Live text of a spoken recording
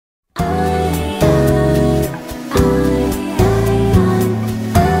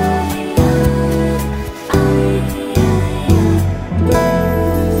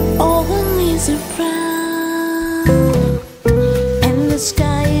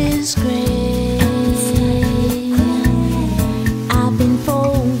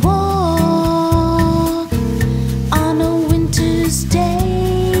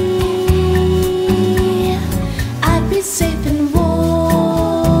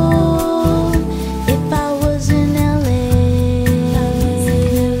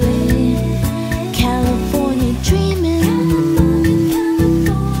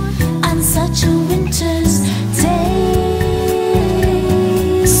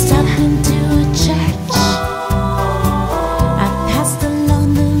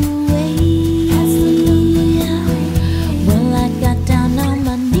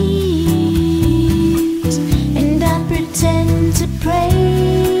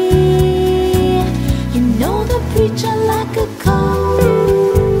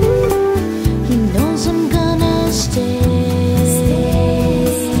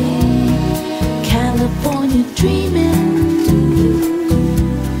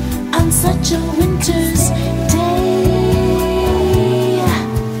such a winter's day.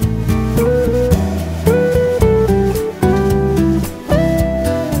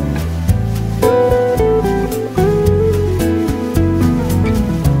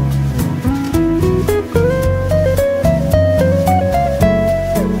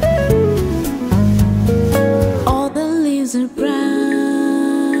 All the leaves are brown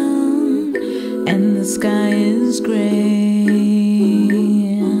and the sky is gray.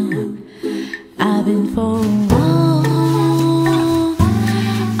 I've been for a walk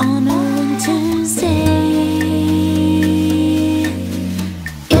on a winter's day.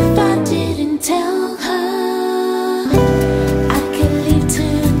 If I didn't tell her I could leave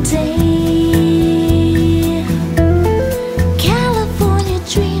today, California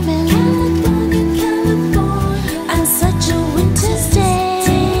dreaming, on such a winter's day.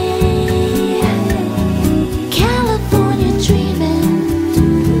 California dreaming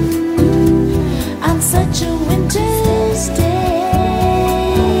on such a winter's day.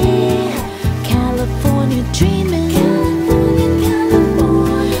 California dreaming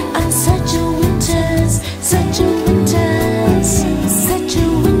on such a winter's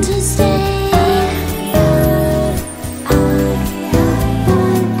day.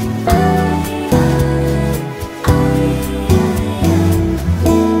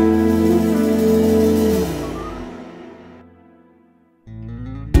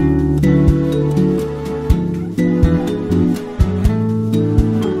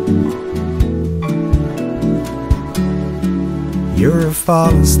 You're a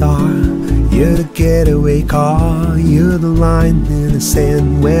falling star, you're the getaway car, you're the line in the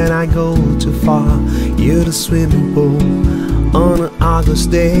sand when I go too far. You're the swimming pool on an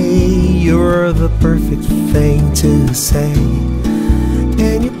August day, you're the perfect thing to say.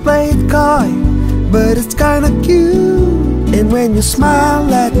 And you play it coy, but it's kinda cute. And when you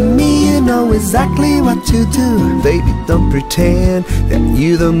smile at me, you know exactly what to do. Baby, don't pretend that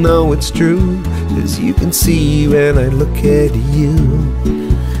you don't know it's true, 'cause you can see when I look at you.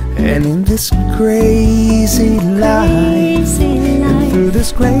 And in this crazy life, and through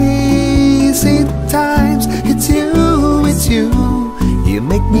this crazy times, it's you, you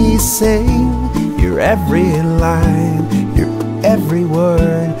make me sing. Your every line, your every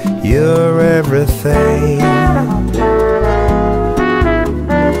word, you're everything.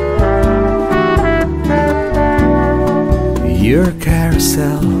 You're a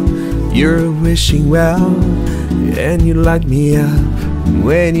carousel, you're wishing well, and you light me up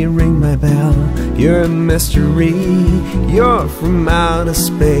when you ring my bell. You're a mystery, you're from outer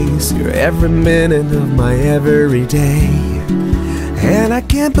space, you're every minute of my everyday. And I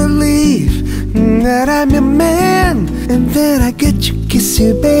can't believe that I'm your man, and then I get to kiss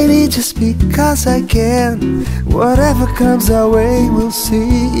you, baby, just because I can. Whatever comes our way, we'll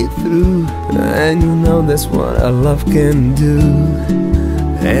see it through, and you know that's what our love can do.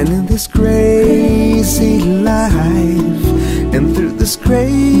 And in this crazy life, and through this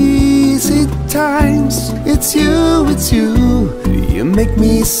crazy times, it's you, you make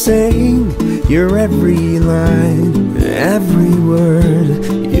me sing. Your every line, every word,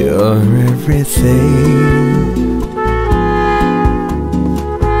 you're everything.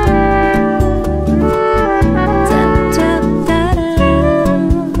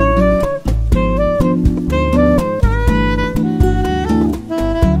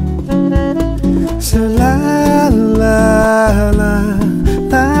 So la la la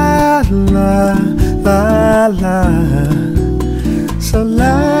la la la la. So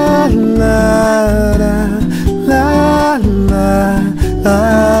la la la la la la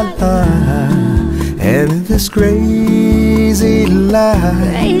la. And in this crazy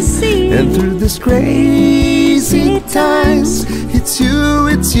life, and through this crazy times, it's you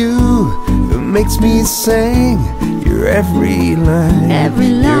who makes me sing. Your every line,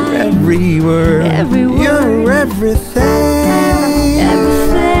 your every word, you're everything,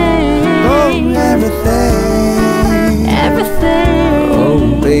 oh everything, oh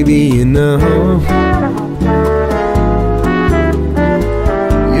baby, you know,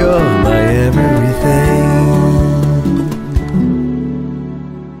 you're my everything.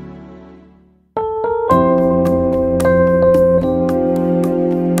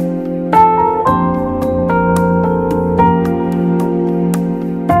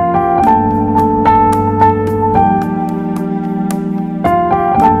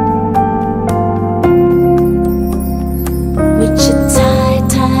 Wichita,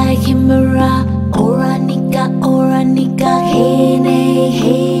 Himara, Oranica,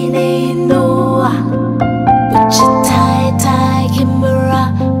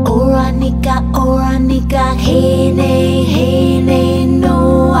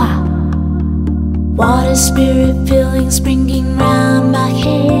 a spirit feeling springing round my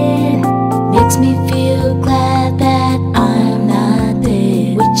head. Makes me feel glad that I'm not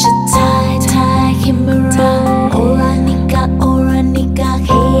dead. Wichita, Kimbara, Oranika,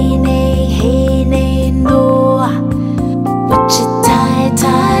 hey nay, no. Wichita,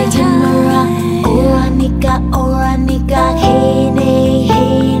 Kimbara, Oranika, hey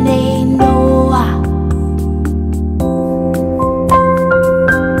nay, no.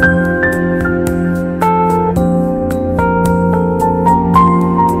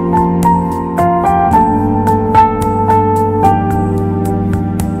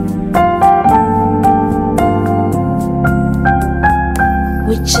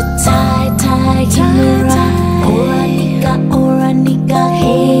 Wichita, Kimbara, Oranika,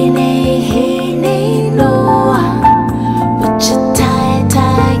 hey nay, no. Wichita,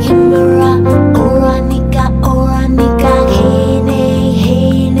 Kimbara, Oranika, hey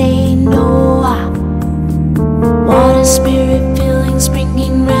nay, no. Water spirit feeling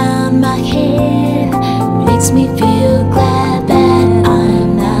springing round my head. Makes me feel glad that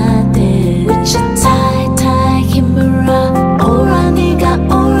I'm not dead. Wichita, Kimbara, Oranika,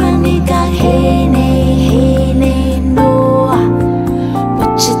 hey nay, no.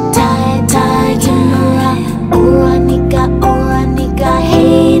 Wichita, Kimbara, Oranika,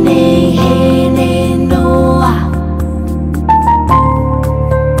 hey nay, no.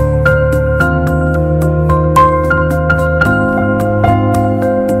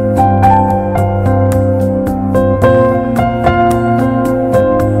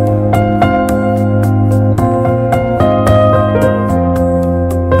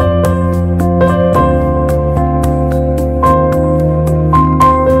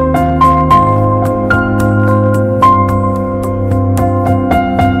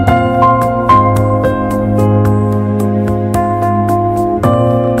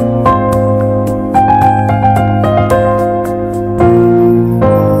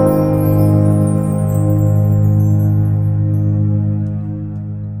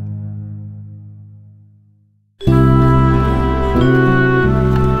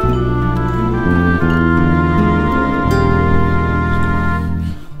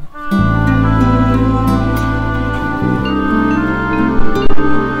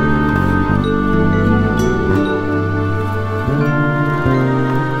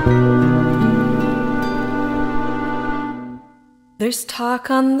 There's talk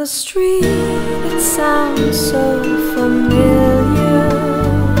on the street, it sounds so familiar.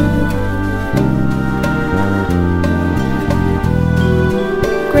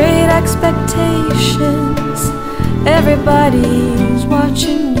 Great expectations, everybody's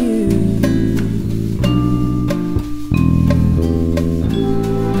watching you.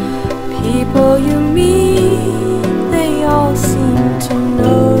 People you meet, they all seem to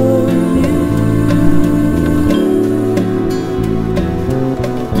know you.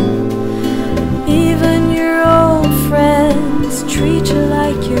 Even your old friends treat you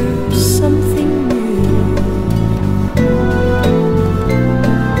like you're something new.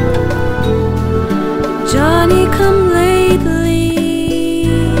 Johnny come lately,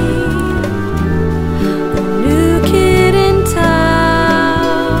 the new kid in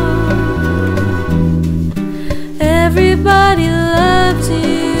town. Everybody loves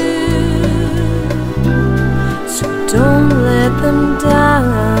you, so don't let them down.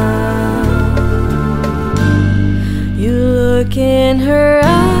 You look in her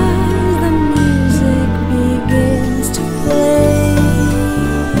eyes, the music begins to play.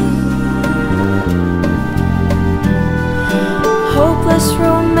 Hopeless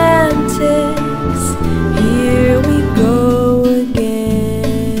romantics, here we go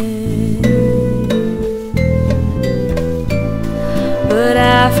again. But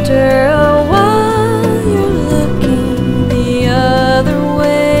after a while, you're looking the other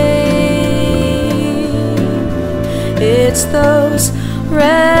way. It's those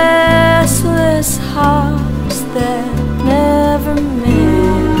restless hearts that never met.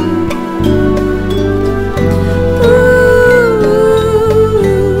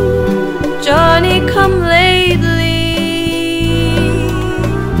 Johnny come lately,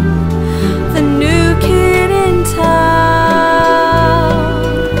 the new kid in town.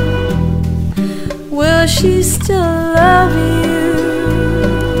 Will she still love you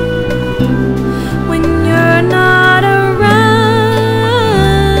when you're not around?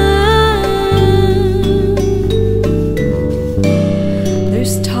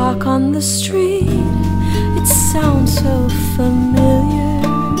 There's talk on the street, it sounds so familiar.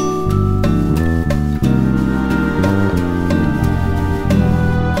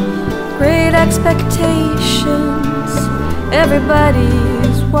 Great expectations,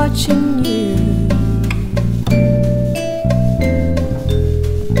 everybody's watching you.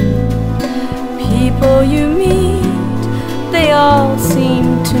 people you meet, they all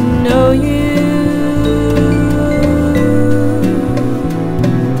seem to know you.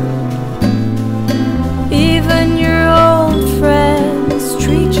 Even your old friends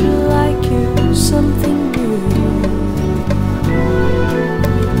treat you like you're something new.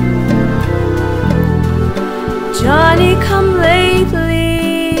 Johnny come lately,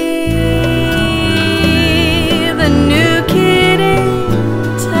 the new kid in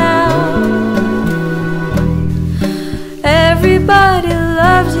town. Everybody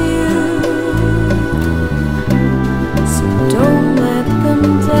loves you, so don't let them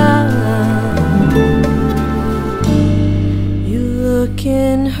down. You look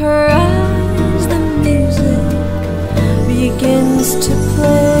in her eyes, the music begins to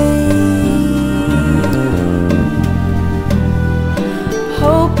play.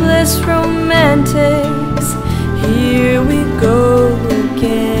 Hopeless romantics, here we go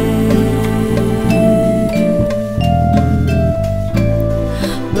again.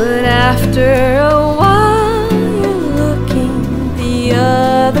 But after a while, you're looking the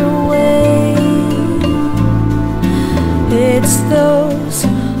other way. It's those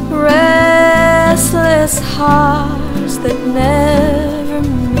restless hearts that never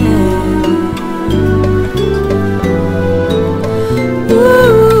met.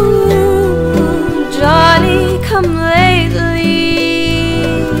 Ooh, Johnny come lately,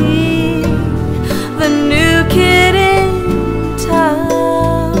 the new kid in town.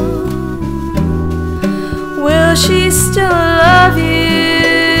 Will she still love you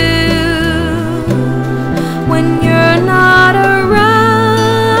when you're not around?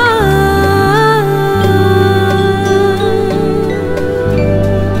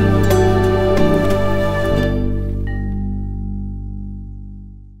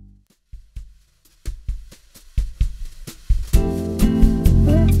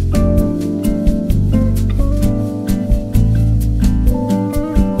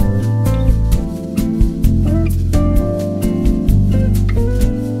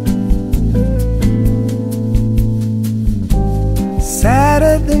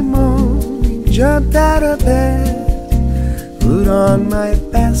 Saturday morning, jumped out of bed, put on my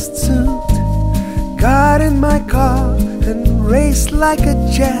best suit, got in my car and raced like a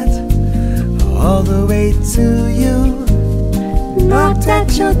jet all the way to you. Knocked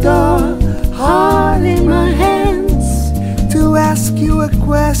at your door, heart in my hands, to ask you a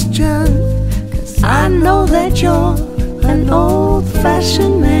question, 'cause I know that you're an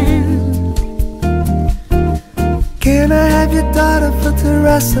old-fashioned man. Can I have your daughter for the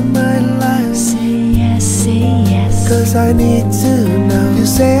rest of my life? Say yes, 'cause I need to know. You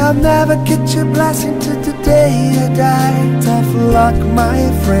say I'll never get your blessing till the day you die. Tough luck, my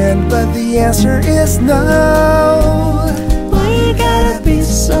friend, but the answer is no. why you gotta be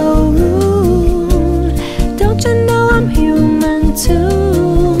so rude? Don't you know I'm human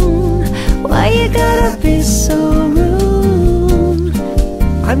too? Why you gotta be so rude?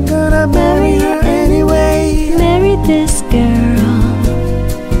 I'm gonna marry her anyway. Marry this girl,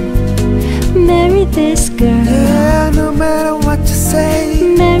 marry this girl, Yeah, no matter what you say,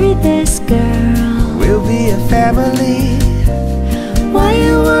 marry this girl. we'll be a family. Why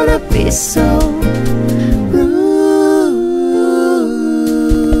you wanna be so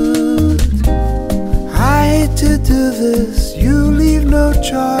Rude. I hate to do this, you leave no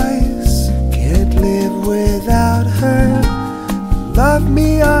choice. Can't live without her. Love me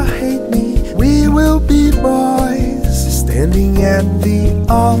or hate me, we will be boys, standing at the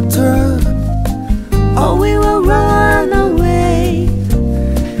altar. or we will run away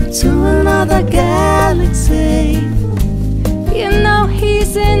to another galaxy. You know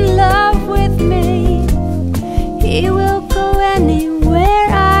he's in love with me, he will go anywhere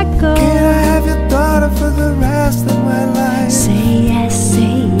I go. Can I have your daughter for the rest of my life? Say yes,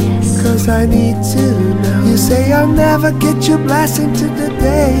 'cause I need to know. You say I'll never get your blessing till the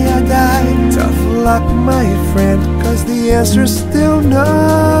day I die. Tough luck, my friend, 'cause the answer's still no.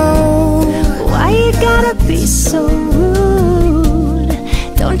 why you gotta be so rude?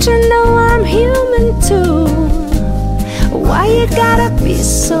 Don't you know I'm human too? Why you gotta be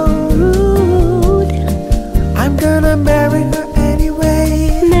so rude? I'm gonna marry her anyway.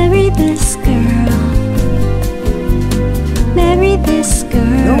 Marry this girl, marry this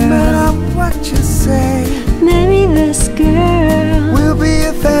girl, No matter what you say, marry this girl. we'll be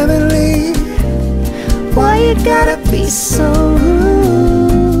a family. Why you gotta be so rude?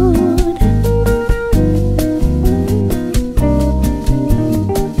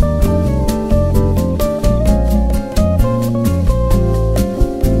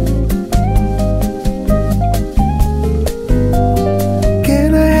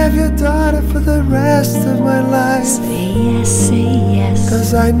 Can I have your daughter for the rest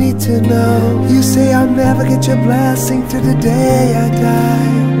I need to know. You say I'll never get your blessing till the day I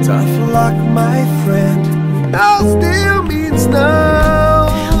die. Tough luck, my friend. No still means no.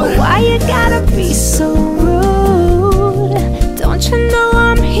 Why you gotta be so rude? Don't you know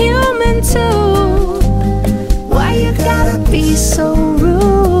I'm human too? Why you gotta be so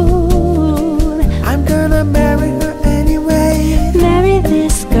rude? I'm gonna marry her anyway. Marry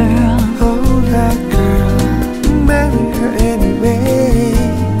this girl. Oh, that girl. Marry her anyway.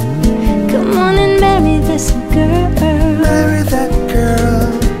 Come on and marry this girl. Marry that girl.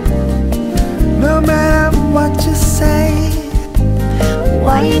 No matter what you say.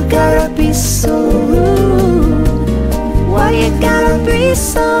 Why you gotta be so rude? Why you gotta be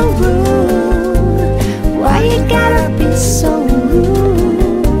so rude? Why you gotta be so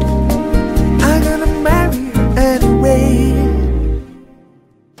rude? I'm gonna marry her anyway.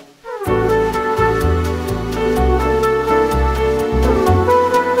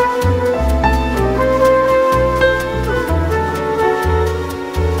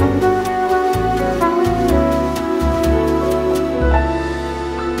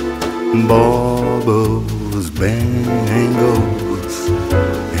 Baubles, bangles,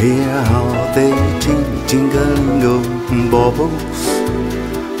 hear how they tingle. Baubles,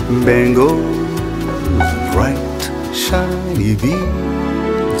 bangles, bright, shiny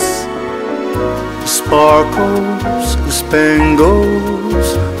beads, sparkles, spangles.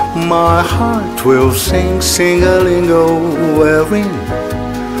 My heart will sing, sing-a-lingo, wearing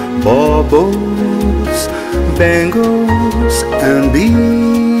baubles, bangles, and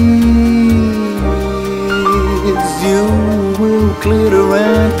beads. You will glitter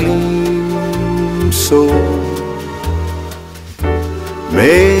and gleam, so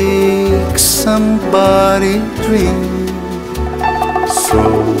make somebody dream, so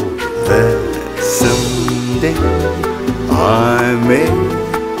that someday I may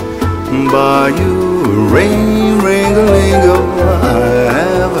buy you a ring, ring-a-lingo. I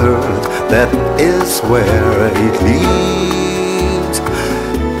have heard that is where it leads.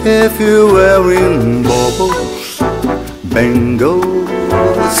 If you're wearing baubles,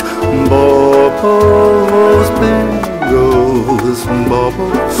 bangles, baubles, bangles,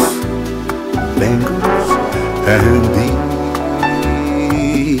 baubles, bangles, and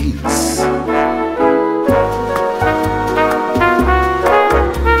beads.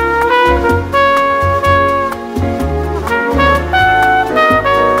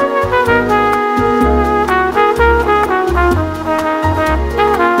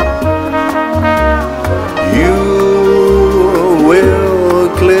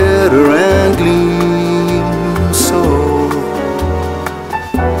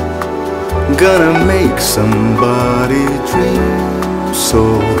 Gonna make somebody dream, so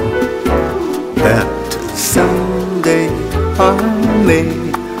that someday I may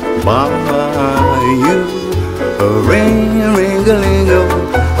buy you a ring, ring-a-lingo.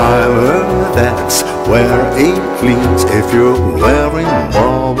 I've heard that's where it leads if you're wearing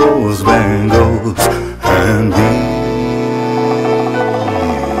baubles, bangles, and beads.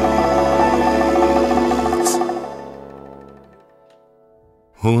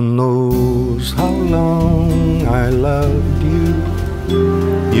 Who knows how long I loved you?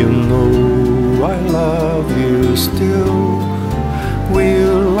 You know I love you still.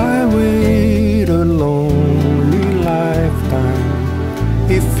 Will I wait a lonely lifetime?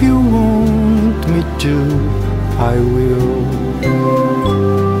 If you want me to, I will.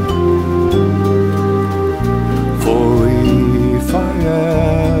 For if I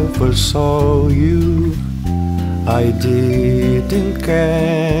ever saw you, I didn't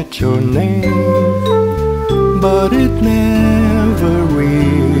catch your name, but it never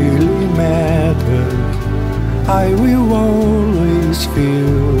really mattered. I will always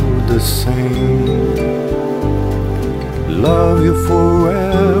feel the same. Love you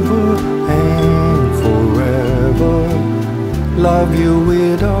forever and forever. Love you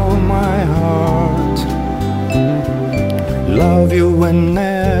with all my heart. Love you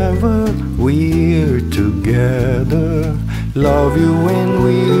whenever we're together. Love you when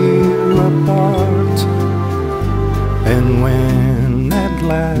we're apart. And when at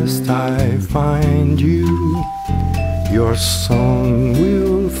last I find you, your song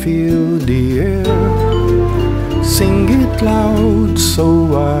will fill the air. Sing it loud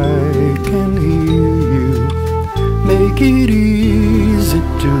so I can hear you. Make it easy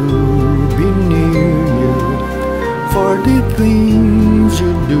to be near you. For the things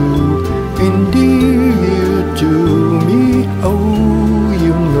you do endear you to me. Oh,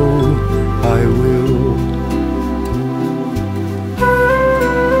 you know I will.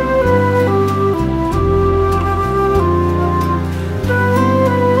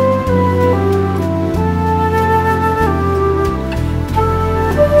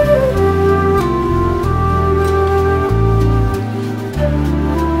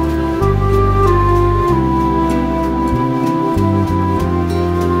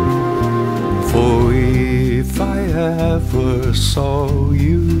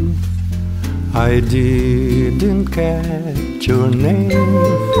 I didn't catch your name,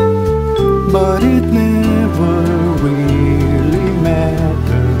 but it never really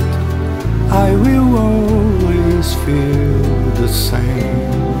mattered. I will always feel the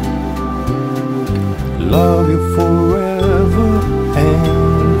same. Love you forever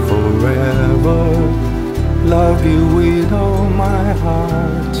and forever. Love you with all my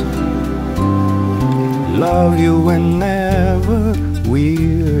heart. Love you whenever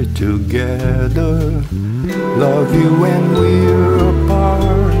we're together. Love you when we're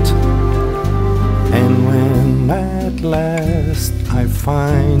apart. And when at last I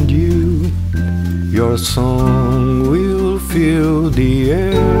find you, your song will fill the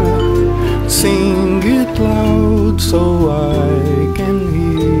air. Sing it loud so I can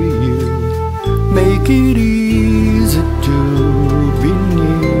hear you. Make it easy to be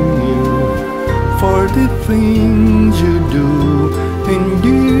near you. For the things you do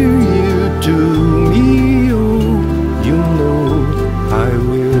endear you to me. Oh, you know I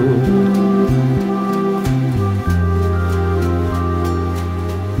will.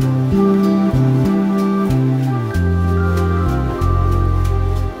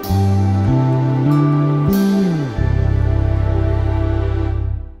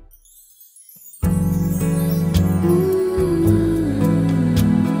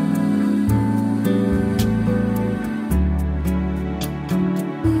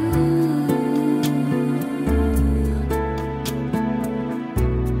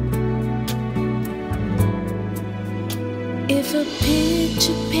 If a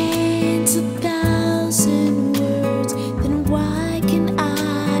picture paints 1,000 words, then why can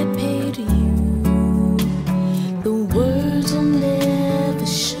I paint you? The words will never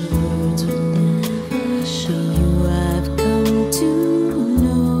show you I've come to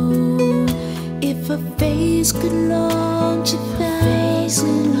know. If a face could launch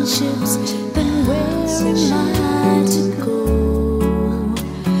 1,000 ships, then where am I to go?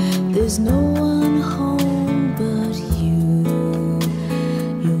 There's no one home but you.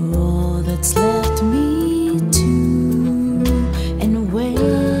 You're all that's left me to. And when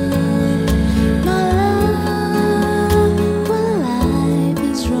my love, when life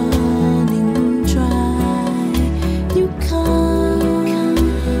is running dry, you come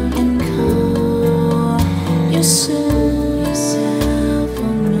and pour yourself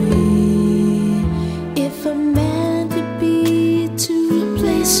on me. If a man could be two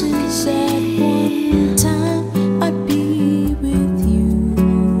places at one time, I'd be with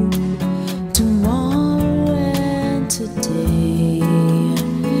you tomorrow and today,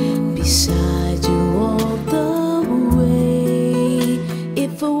 beside you all the way.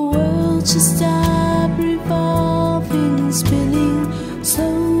 If a world should stop revolving, spinning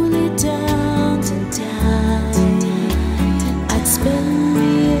slowly down to die, I'd spend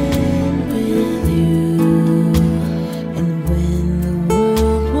the end with you. And when the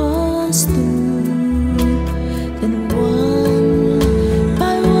world was through, then one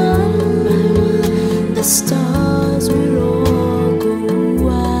by one, the stars would all go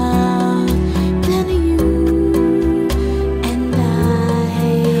out. Then you and I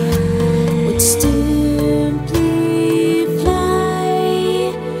would simply fly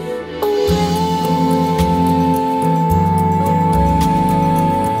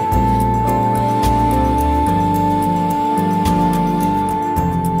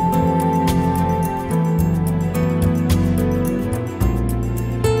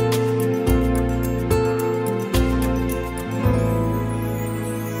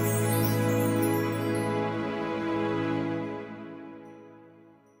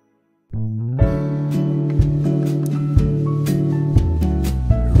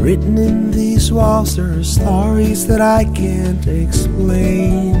Written in these walls are stories that I can't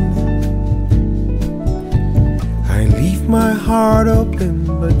explain. I leave my heart open,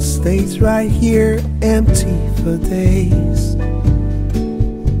 but stays right here empty for days.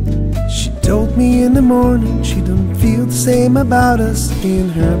 She told me in the morning she don't feel the same about us in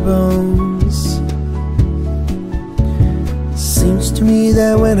her bones. Seems to me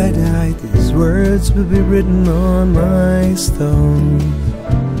that when I die, these words will be written on my stone.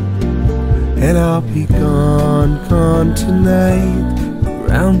 And I'll be gone, gone tonight. The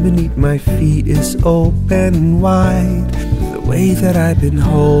ground beneath my feet is open wide. The way that I've been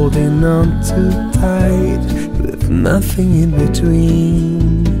holding on too tight, with nothing in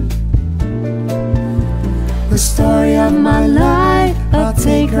between. The story of my life, I'll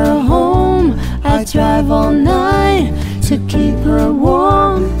take her home. I drive all night to keep her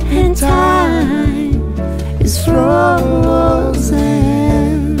warm. And time is frozen.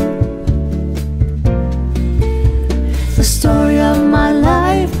 The story of my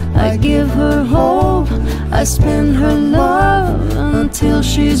life, I give her I spend her love until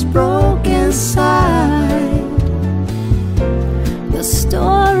she's broke inside. The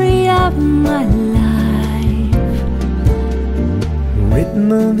story of my life,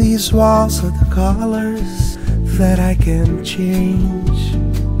 written on these walls are the colors that I can change.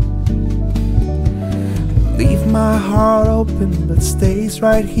 Leave my heart open but stays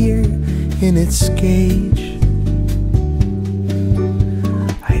right here in its cage.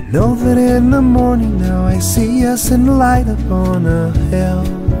 I know that in the morning now I see us in light upon a hill.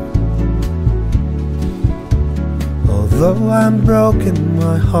 Although I'm broken,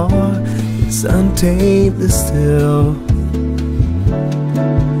 my heart is untamed still.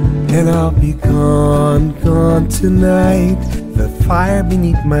 And I'll be gone, gone tonight. The fire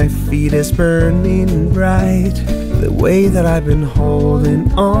beneath my feet is burning bright. The way that I've been holding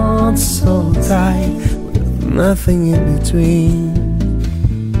on so tight, with nothing in between.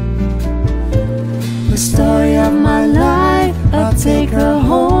 The story of my life, I'll take her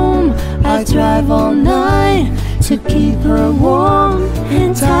home. I drive all night to keep her warm,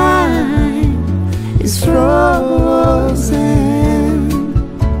 and time is frozen.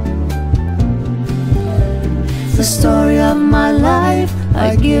 The story of my life,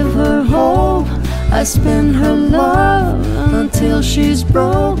 I give her hope. I spend her love until she's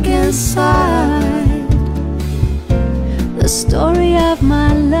broke inside. The story of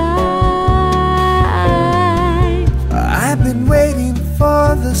my life. I've been waiting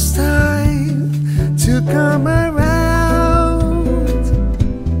for this time to come around,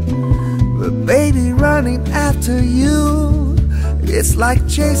 but baby, running after you, it's like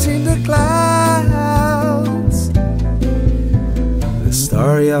chasing the clouds. The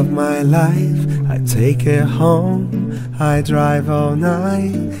story of my life, I take her home. I drive all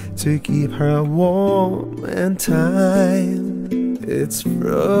night to keep her warm, and time, it's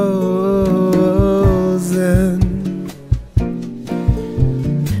frozen.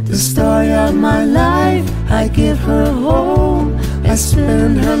 The story of my life, I give her hope. I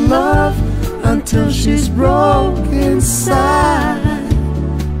spend her love until she's broke inside.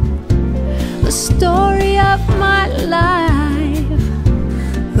 The story of my life.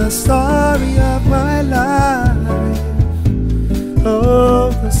 The story of my life.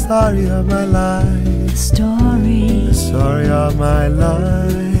 Oh, the story of my life. The story. The story of my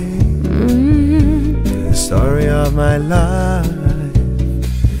life. The story of my life.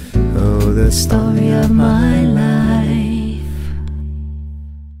 Oh, the Story of my life.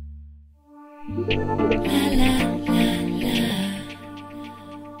 La la la la.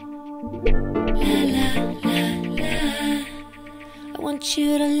 La la la la. I want you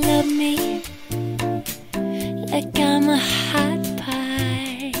to love me like I'm a hot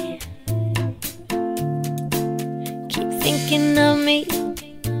pie. Keep thinking of me,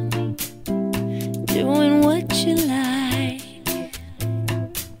 doing what you like.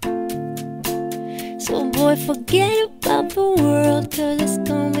 So boy, forget about the world, 'cause it's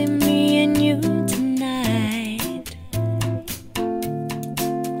gonna be me and you tonight.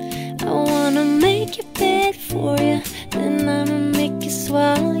 I wanna make your bed for you, then I'ma make you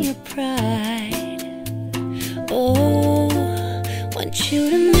swallow your pride. Oh, want you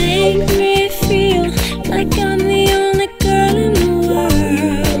to make me feel like I'm the only girl in the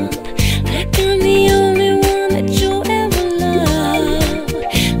world, like I'm the only one that you'll ever love,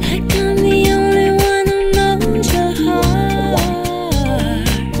 like I'm the only one who knows your heart,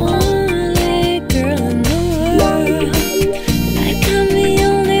 only girl in the world, like I'm the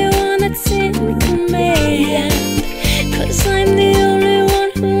only one that's in command, 'cause I'm the only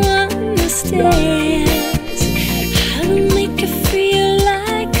one who understands how to make you feel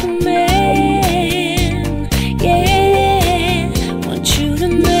like a man. Yeah, want you to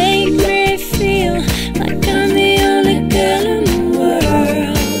make me feel like I'm the only girl in the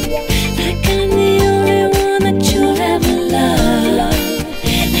world, like I'm the only one that you'll ever love,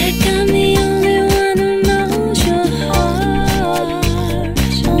 like I'm the only one who knows your heart,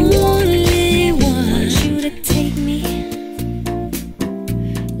 only one. Want you to take me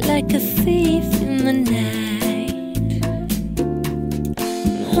like a thief in the night,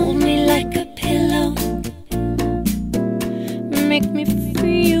 hold me like a pillow, make me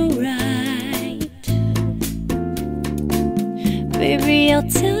feel right. Baby, I'll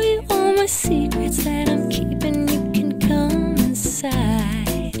tell you all my secrets that I'm keeping. You can come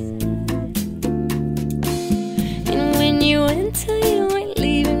inside, and when you enter, you ain't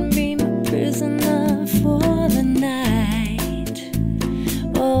leaving. Be my prisoner for the night.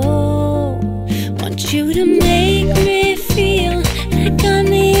 Oh, want you to make me feel like I'm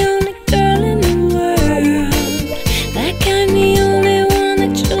the only girl in the world, like I'm the only one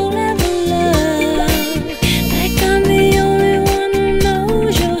that you'll ever love,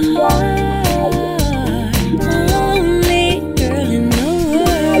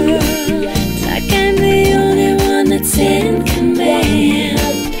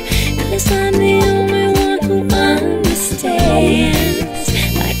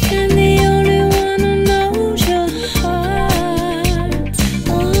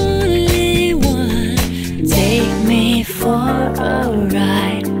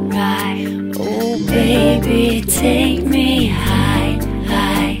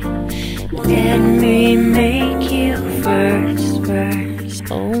 Let me make you first.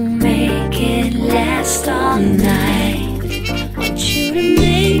 Oh, make it last all night. Want you to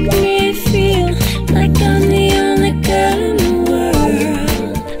make me feel like I'm the only girl in the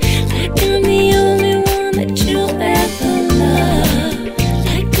world, like I'm the only one that you'll ever love,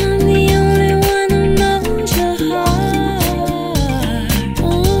 like I'm the only one who knows your heart.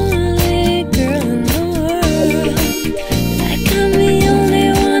 Only girl in the world, like I'm the only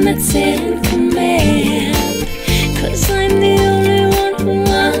one that's in command, 'cause I'm the only one who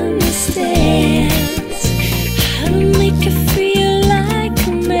understands how to make you feel like a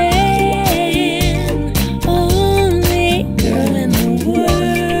man. Only girl in the world,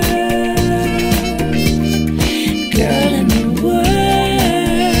 girl in the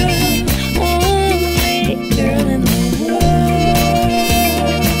world, only girl in the world,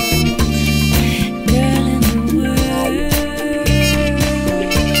 girl in the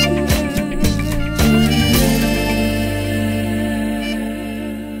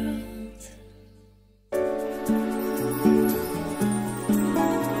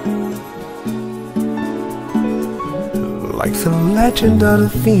Like the legend of the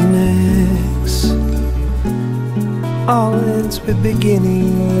phoenix, all ends with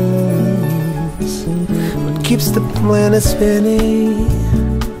beginnings. What keeps the planet spinning?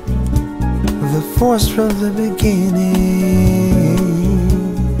 The force from the beginning.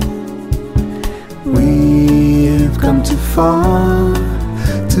 We've come too far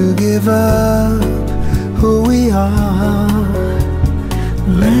to give up who we are.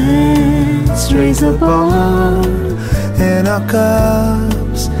 Let's raise a bar and our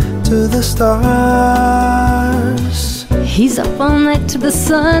cups to the stars. He's up all night to the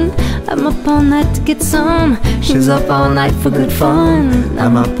sun, I'm up all night to get some. She's up all night for good fun,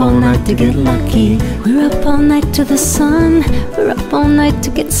 I'm up all night to get lucky. We're up all night to the sun, we're up all night to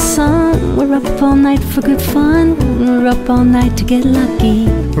get some. We're up all night for good fun, we're up all night to get lucky.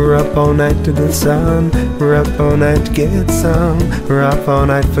 We're up all night to the sun, we're up all night to get some. We're up all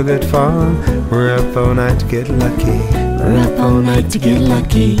night for good fun, we're up all night to get lucky. We're up all night to get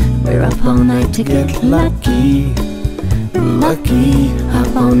lucky, we're up all night to get lucky. Lucky,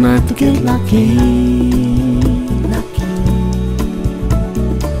 up all night to get lucky. Lucky.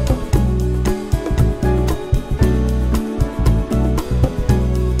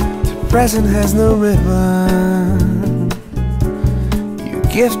 The present has no ribbon, your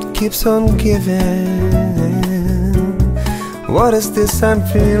gift keeps on giving. What is this I'm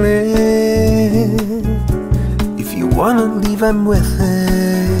feeling? If you wanna leave, I'm with it.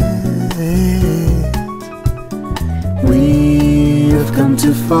 We've come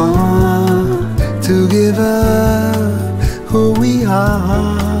too far to give up who we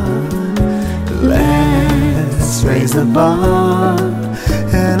are. Let's raise the bar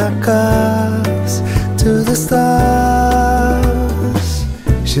and our cups to the stars.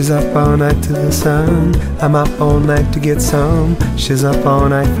 She's up all night to the sun, I'm up all night to get some. She's up all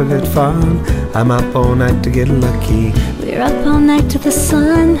night for good fun, I'm up all night to get lucky. We're up all night to the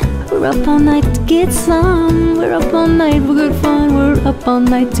sun, we're up all night to get some. We're up all night for good fun, we're up all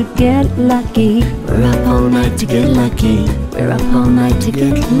night to get lucky. We're up all night to get lucky, we're up all night to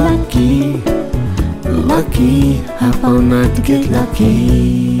get lucky. Lucky, up all night to get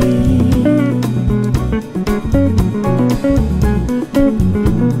lucky.